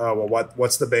like, oh, well,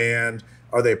 what's the band?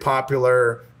 Are they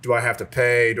popular? Do I have to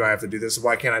pay? Do I have to do this?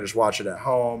 Why can't I just watch it at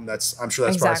home? I'm sure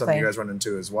that's probably something you guys run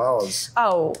into as well.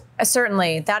 Oh,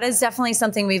 certainly. That is definitely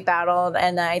something we've battled.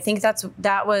 And I think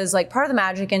that was like part of the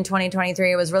magic in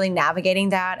 2023 was really navigating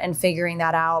that and figuring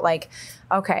that out. Like,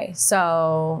 okay,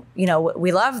 so, you know,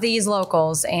 we love these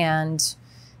locals, and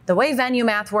the way venue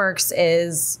math works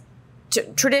is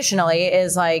traditionally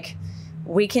is like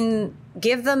we can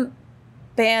give them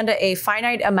band a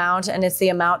finite amount, and it's the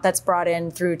amount that's brought in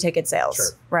through ticket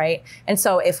sales, right? And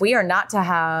so if we are not to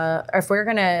have, or if we're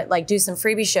gonna like do some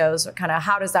freebie shows, kind of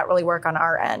how does that really work on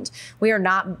our end?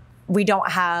 We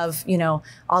don't have, you know,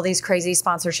 all these crazy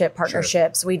sponsorship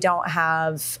partnerships. We don't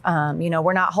have, you know,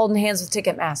 we're not holding hands with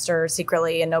Ticketmaster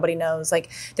secretly and nobody knows. Like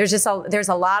there's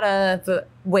a lot of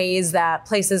ways that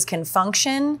places can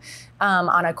function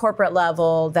on a corporate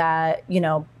level that, you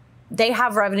know, they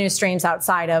have revenue streams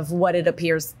outside of what it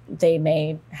appears they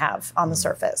may have on the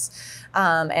surface.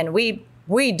 And we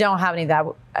don't have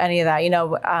any of that, you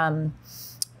know,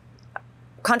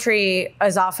 country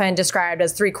is often described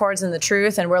as 3 chords in the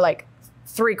truth. And we're like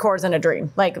 3 chords in a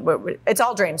dream. Like it's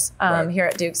all dreams here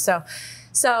at Duke. So,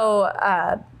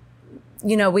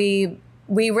 you know, we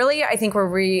really, I think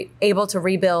we're able to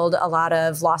rebuild a lot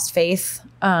of lost faith,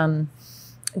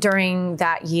 during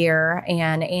that year,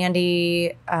 and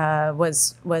Andy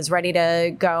was ready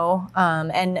to go,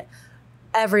 and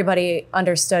everybody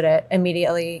understood it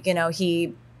immediately. You know,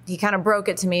 he kind of broke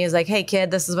it to me. He's like, "Hey,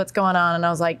 kid, this is what's going on," and I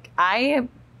was like, "I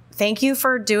thank you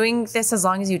for doing this as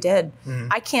long as you did.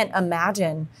 I can't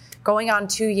imagine going on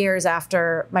 2 years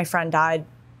after my friend died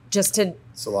just to."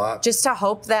 It's a lot. Just to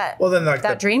hope that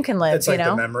that dream can live. It's like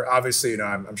the memory. Obviously, you know,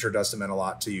 I'm sure Dustin meant a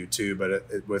lot to you too.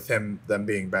 But with them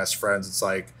being best friends, it's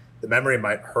like the memory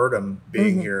might hurt him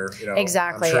being here. You know,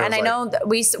 exactly. Sure and I know that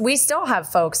we still have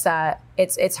folks that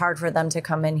it's hard for them to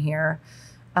come in here,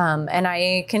 and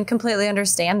I can completely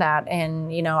understand that.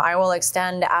 And you know, I will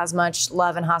extend as much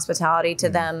love and hospitality to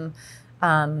them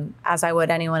as I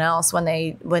would anyone else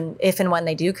if and when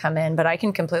they do come in. But I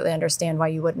can completely understand why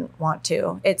you wouldn't want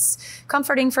to. It's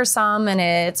comforting for some and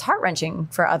it's heart-wrenching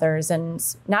for others. And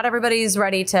not everybody's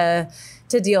ready to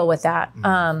deal with that.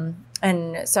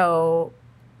 And so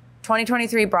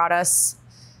 2023 brought us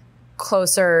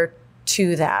closer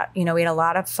to that. You know, we had a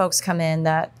lot of folks come in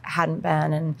that hadn't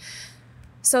been. And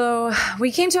so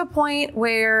we came to a point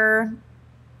where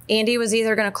Andy was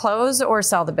either going to close or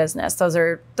sell the business. Those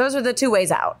are the 2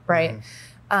 ways out, right?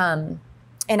 And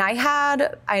I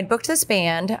had booked this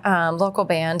band, local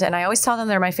band, and I always tell them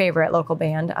they're my favorite local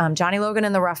band, Johnny Logan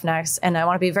and the Roughnecks. And I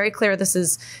want to be very clear, they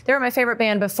were my favorite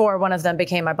band before one of them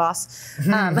became my boss.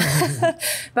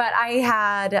 But I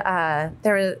had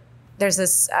there's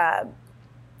this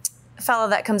fellow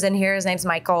that comes in here. His name's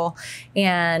Michael,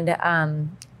 and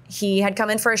he had come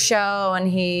in for a show,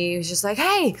 and he was just like,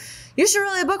 "Hey, you should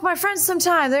really book my friends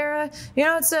sometime. They're, you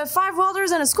know, it's 5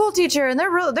 welders and a school teacher, and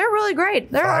they're really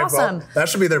great. They're awesome." That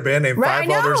should be their band name, 5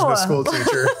 welders and a school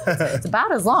teacher. It's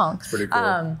about as long. It's pretty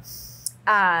cool.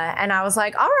 And I was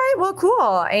like, all right, well,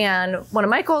 cool. And one of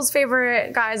Michael's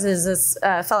favorite guys is this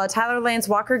fella, Tyler Lance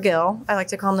Walker Gill. I like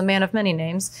to call him the man of many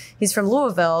names. He's from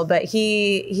Louisville, but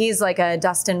he's like a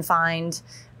Dustin find.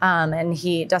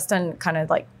 And Dustin kind of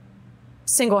like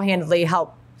single-handedly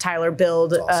helped Tyler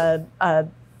build a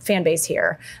fan base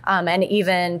here. And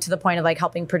even to the point of like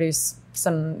helping produce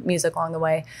some music along the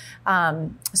way.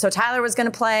 So Tyler was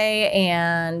going to play,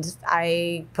 and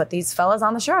I put these fellas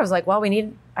on the show. I was like, well, I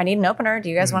need an opener. Do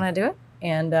you guys want to do it?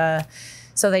 And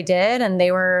so they did, and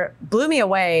they blew me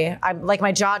away.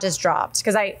 My jaw just dropped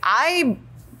because I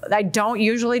don't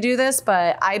usually do this,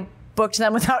 but I booked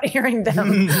them without hearing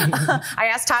them. I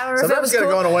asked Tyler if it was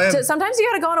cool. Sometimes you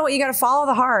got to go on a whim. You got to follow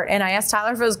the heart. And I asked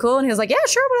Tyler if it was cool, and he was like, "Yeah,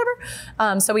 sure,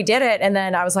 whatever." So we did it, and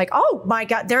then I was like, "Oh my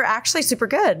God, they're actually super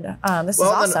good. This is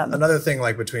awesome." Another thing,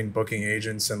 like between booking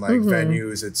agents and like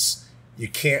venues, you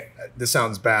can't. This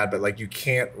sounds bad, but like you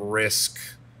can't risk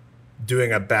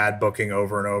doing a bad booking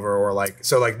over and over, or like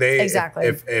exactly.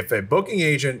 If a booking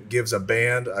agent gives a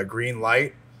band a green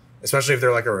light, especially if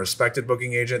they're like a respected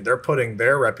booking agent, they're putting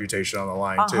their reputation on the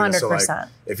line too. 100%. So like,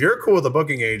 if you're cool with a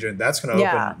booking agent, that's going to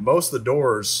open most of the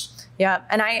doors. Yeah,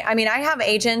 and I mean, I have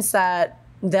agents that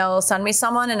they'll send me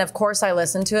someone, and of course I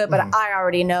listen to it, but I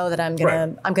already know that I'm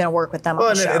gonna work with them on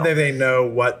the show. And they know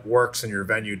what works in your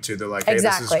venue too. They're like, "Hey,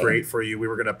 this is great for you. We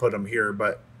were gonna put them here,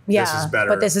 but this is better.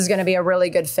 But this is going to be a really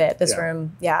good fit, this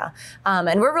room. Yeah.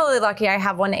 And we're really lucky. I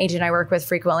have one agent I work with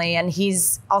frequently, and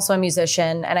he's also a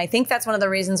musician. And I think that's one of the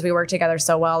reasons we work together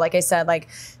so well. Like I said, like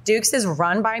Duke's is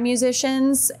run by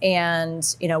musicians,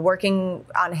 and, you know, working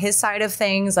on his side of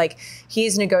things, like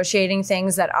he's negotiating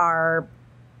things that are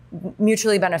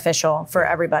mutually beneficial for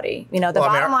everybody. You know, the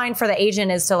bottom line for the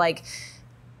agent is to like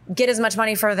get as much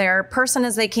money for their person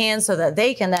as they can so that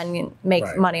they can then make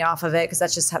money off of it, because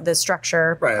that's just the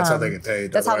structure. Right, that's how they get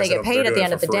paid. That's how they get paid at the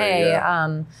end of the day.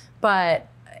 But,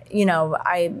 you know,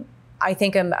 I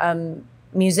think a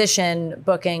musician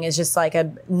booking is just like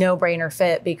a no-brainer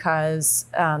fit, because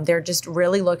they're just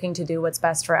really looking to do what's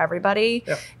best for everybody.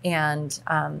 And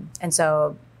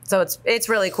so it's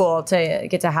really cool to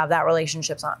get to have that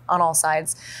relationships on all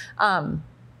sides.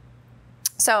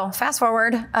 So fast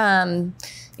forward,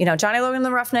 you know, Johnny Logan and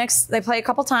the Roughnecks, they play a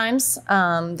couple times.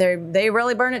 They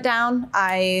really burn it down.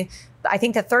 I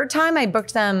think the third time I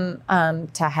booked them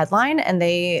to headline, and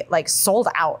they like sold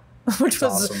out, which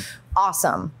was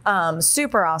awesome.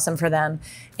 Super awesome for them.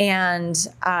 And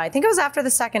I think it was after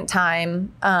the second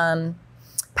time,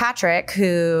 Patrick,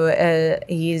 who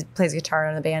he plays guitar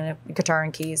in the band, guitar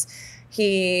and keys,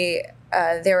 they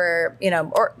were, you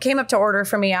know, came up to order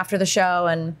for me after the show,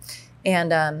 and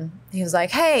he was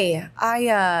like, "Hey,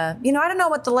 you know, I don't know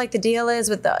what the deal is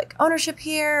with the like ownership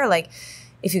here, like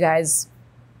if you guys,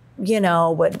 you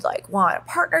know, would like want a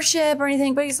partnership or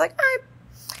anything." But he's like,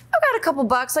 I've got a couple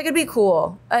bucks, like it'd be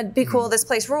cool. It'd be cool. This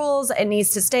place rules. It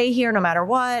needs to stay here no matter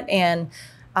what. And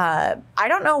I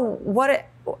don't know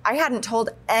I hadn't told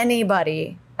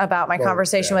anybody about my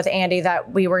conversation with Andy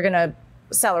that we were gonna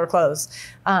sell or close.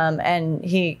 And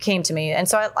he came to me. And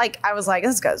so I was like,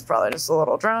 this guy's probably just a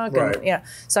little drunk. And, you know,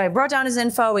 so I wrote down his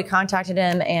info. We contacted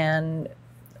him, and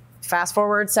fast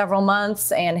forward several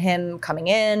months, and him coming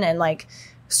in and like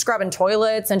scrubbing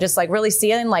toilets and just like really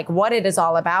seeing like what it is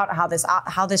all about, how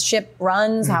this ship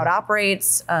runs, how it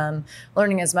operates,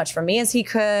 learning as much from me as he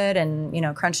could, and, you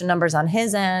know, crunching numbers on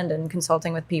his end and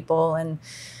consulting with people. And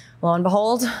lo and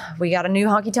behold, we got a new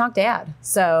Honky Tonk dad.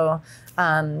 So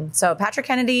Patrick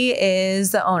Kennedy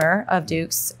is the owner of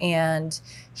Duke's, and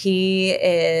he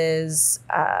is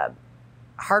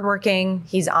hardworking.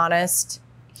 He's honest.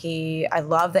 I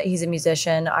love that he's a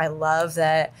musician. I love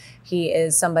that he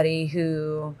is somebody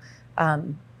who,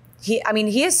 he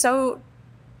is so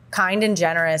kind and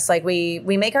generous. Like we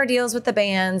make our deals with the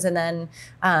bands, and then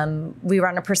we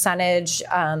run a percentage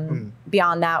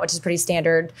beyond that, which is pretty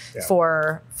standard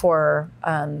for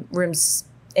rooms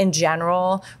in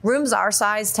general. Rooms our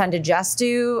size tend to just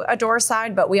do a door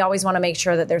side, but we always want to make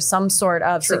sure that there's some sort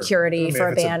of security for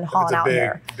a band hauling out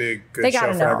here. Big, good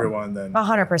show for everyone. Then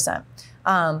 100%.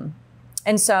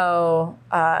 And so,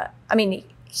 I mean,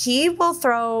 he will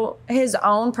throw his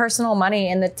own personal money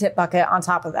in the tip bucket on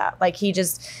top of that. Like he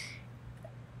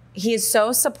is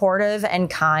so supportive and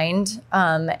kind.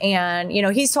 And, you know,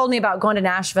 he's told me about going to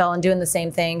Nashville and doing the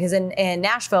same thing. Because in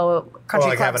Nashville,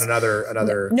 country clubs, having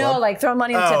another no, club? like throwing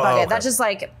money in the tip bucket. Okay. That's just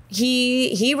like,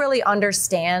 he really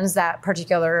understands that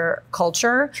particular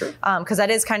culture. Because that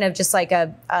is kind of just like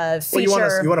a feature.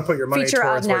 Well, you want to put your money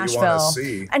towards what you want to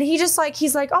see. And he's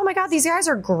like, oh my God, these guys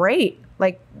are great.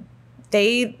 Like,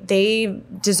 they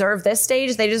deserve this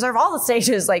stage. They deserve all the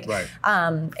stages. Like,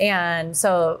 and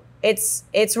so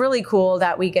it's really cool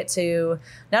that we get to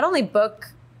not only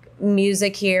book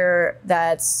music here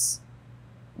that's,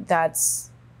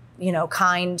 you know,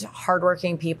 kind,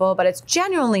 hardworking people, but it's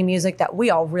genuinely music that we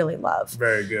all really love.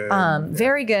 Very good.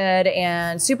 Very good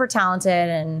and super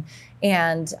talented.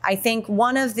 And I think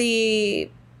one of the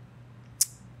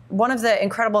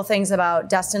incredible things about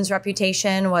Dustin's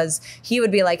reputation was he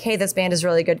would be like, hey, this band is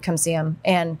really good. Come see them.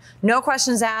 And no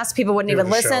questions asked. People wouldn't even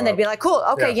listen. They'd be like, cool.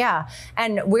 Okay. Yeah.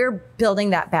 And we're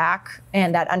building that back,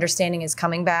 and that understanding is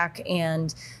coming back.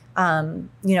 And,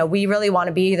 you know, we really want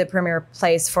to be the premier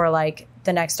place for like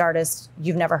the next artist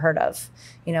you've never heard of.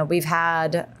 You know, we've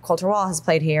had Coulter Wall has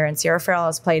played here, and Sierra Farrell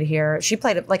has played here. She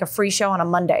played like a free show on a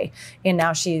Monday, and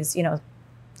now she's, you know,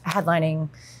 headlining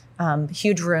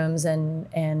huge rooms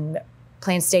and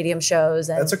playing stadium shows.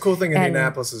 And that's a cool thing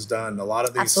Indianapolis has done. A lot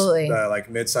of these like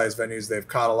mid-sized venues, they've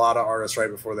caught a lot of artists right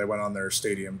before they went on their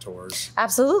stadium tours.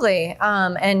 Absolutely.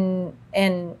 And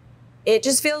it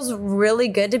just feels really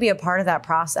good to be a part of that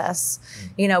process.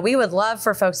 You know, we would love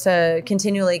for folks to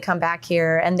continually come back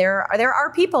here. And there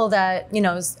are people that, you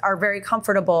know, are very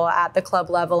comfortable at the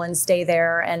club level and stay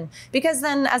there. And because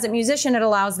then as a musician, it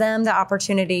allows them the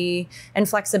opportunity and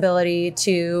flexibility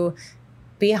to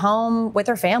be home with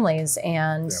their families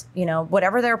and, you know,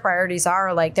 whatever their priorities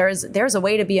are. Like there's a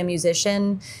way to be a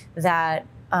musician that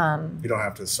You don't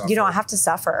have to suffer. You don't have to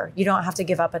suffer. You don't have to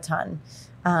give up a ton.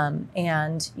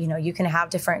 And, you know, you can have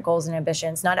different goals and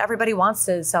ambitions. Not everybody wants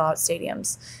to sell out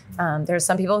stadiums. There's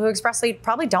some people who expressly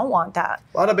probably don't want that.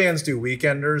 A lot of bands do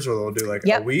weekenders, or they'll do like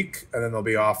a week and then they'll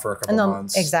be off for a couple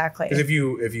months. Exactly. Because if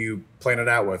you plan it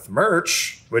out with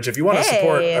merch, which if you want to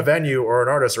support a venue or an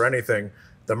artist or anything,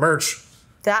 the merch.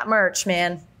 That merch,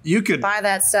 man. You could buy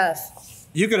that stuff.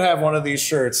 You could have one of these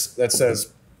shirts that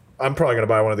says, I'm probably going to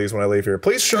buy one of these when I leave here.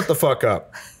 Please shut the fuck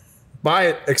up. Buy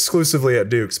it exclusively at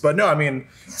Duke's. But no, I mean,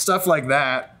 stuff like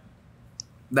that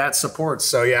supports.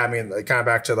 So yeah, I mean, like, kind of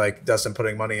back to like Dustin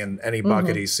putting money in any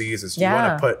bucket he sees. Is you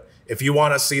want to put, if you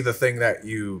want to see the thing that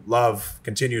you love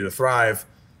continue to thrive,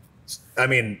 I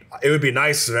mean, it would be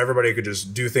nice if everybody could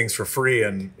just do things for free.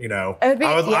 And, you know, I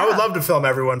would love to film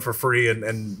everyone for free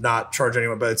and not charge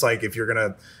anyone. But it's like, if you're going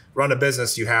to run a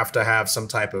business, you have to have some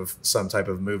type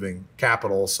of moving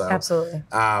capital. So absolutely.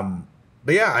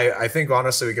 But yeah, I think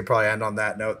honestly we could probably end on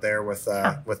that note there with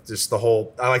just the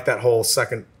whole. I like that whole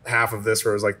second half of this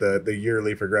where it was like the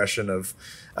yearly progression of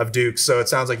Duke. So it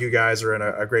sounds like you guys are in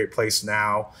a great place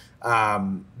now.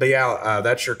 But yeah,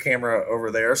 that's your camera over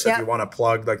there. So if you want to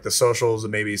plug like the socials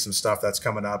and maybe some stuff that's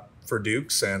coming up for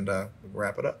Duke's, and we'll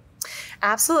wrap it up.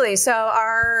 Absolutely. So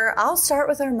I'll start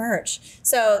with our merch.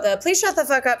 So the Please Shut the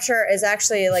Fuck Up shirt is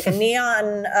actually like a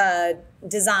neon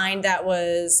design that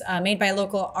was made by a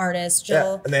local artist,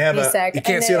 Jill. And they have you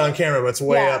can't see it on camera, but it's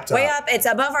way up top. Way up. It's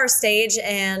above our stage.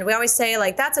 And we always say,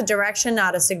 like, that's a direction,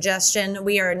 not a suggestion.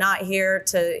 We are not here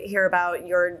to hear about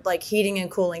your like heating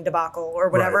and cooling debacle or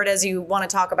whatever it is you want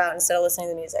to talk about instead of listening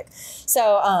to the music.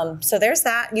 So so there's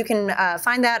that. You can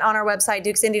find that on our website,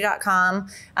 dukesindy.com.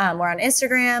 We're on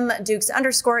Instagram,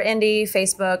 Dukes_Indy,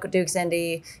 Facebook, Dukes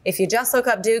Indy. If you just look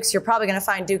up Dukes, you're probably going to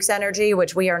find Dukes Energy,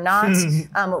 which we are not.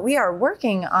 We are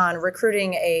working on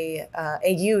recruiting a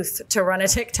youth to run a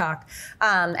TikTok.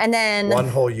 And then one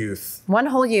whole youth.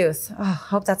 Oh,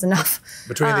 hope that's enough.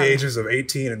 Between the ages of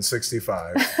 18 and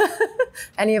 65.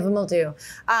 Any of them will do.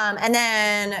 And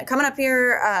then coming up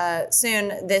here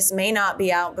soon, this may not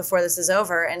be out before this is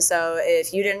over. And so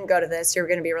if you didn't go to this, you're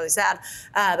going to be really sad.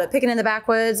 But Picking in the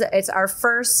Backwoods, it's our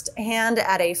first hand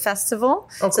at a festival.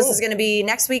 Oh, cool. So this is going to be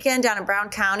next weekend down in Brown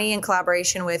County in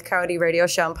collaboration with Coyote Radio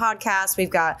Show and Podcast. We've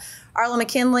got Arla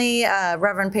McKinley,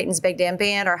 Reverend Peyton's Big Damn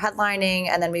Band are headlining.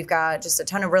 And then we've got just a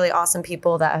ton of really awesome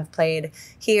people that have played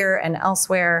here and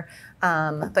elsewhere.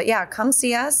 But yeah, come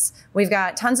see us. We've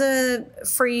got tons of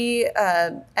free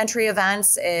entry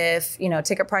events if, you know,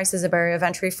 ticket price is a barrier of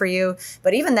entry for you.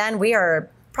 But even then, we are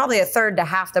probably a third to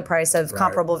half the price of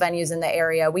comparable venues in the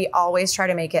area. We always try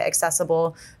to make it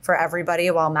accessible for everybody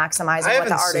while maximizing what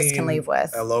the artist can leave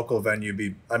with. A local venue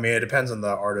be, I mean, it depends on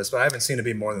the artist, but I haven't seen it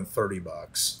be more than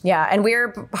 $30. Yeah, and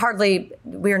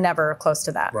we're never close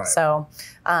to that. Right. So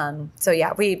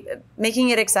yeah, we making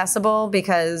it accessible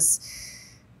because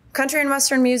country and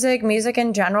Western music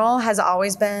in general has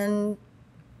always been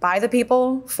by the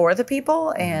people, for the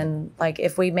people. And like,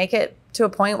 if we make it to a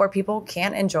point where people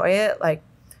can't enjoy it, like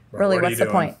really, what's the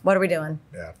point? What are we doing?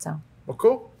 Yeah. So, well,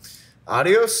 cool.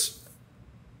 Adios.